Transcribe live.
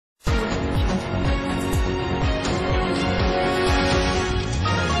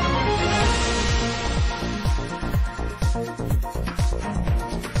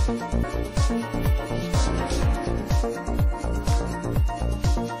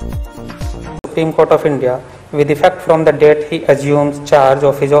Supreme Court of India with effect from the date he assumes charge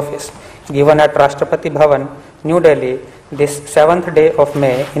of his office, given at Rashtrapati Bhavan, New Delhi, this 7th day of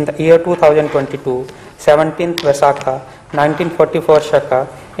May in the year 2022, 17th Vaisakha, 1944 Shaka,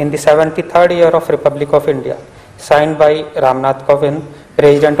 in the 73rd year of Republic of India, signed by Ramnath Kovind,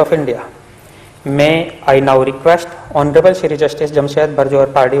 President of India. May I now request Honorable Shri Justice Jamshed Barjor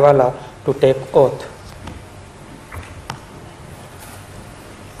Pardiwala to take oath.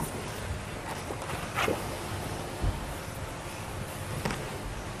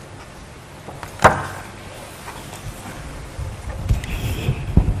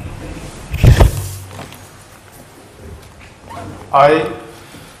 I,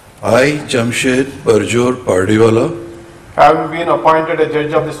 Jamshed Barjor Pardiwala, having been appointed a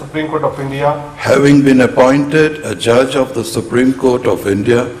judge of the Supreme Court of India, having been appointed a judge of the Supreme Court of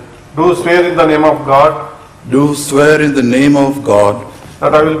India, do swear in the name of God do swear in the name of God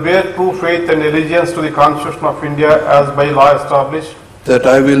that I will bear true faith and allegiance to the Constitution of India as by law established, that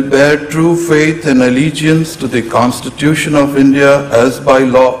I will bear true faith and allegiance to the Constitution of India as by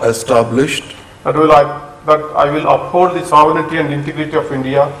law established, that I will uphold the sovereignty and integrity of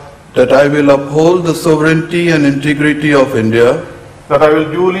India, that I will uphold the sovereignty and integrity of India, that I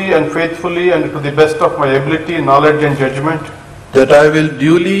will duly and faithfully and to the best of my ability, knowledge and judgment, that I will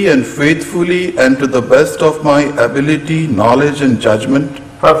duly and faithfully and to the best of my ability, knowledge and judgment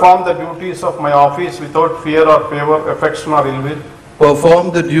perform the duties of my office without fear or favor, affection or ill will,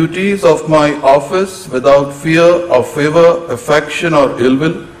 perform the duties of my office without fear or favor, affection or ill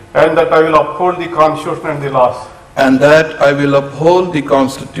will, and that I will uphold the Constitution and the laws. and that I will uphold the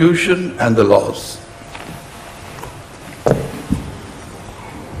Constitution and the laws.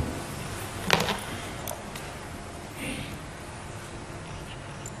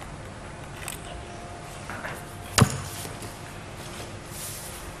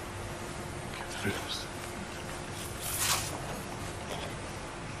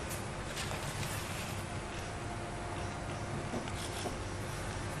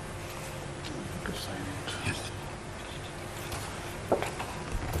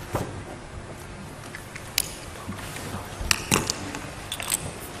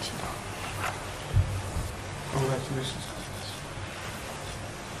 Congratulations.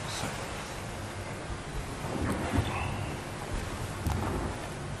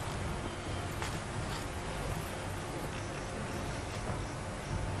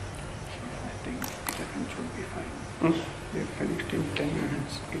 I think 11 should be fine. We finished in 10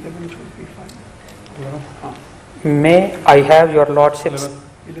 minutes. 11 should be fine. May I have your Lordship's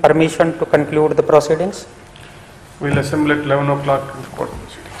permission to conclude the proceedings? We'll assemble at 11 o'clock in the court.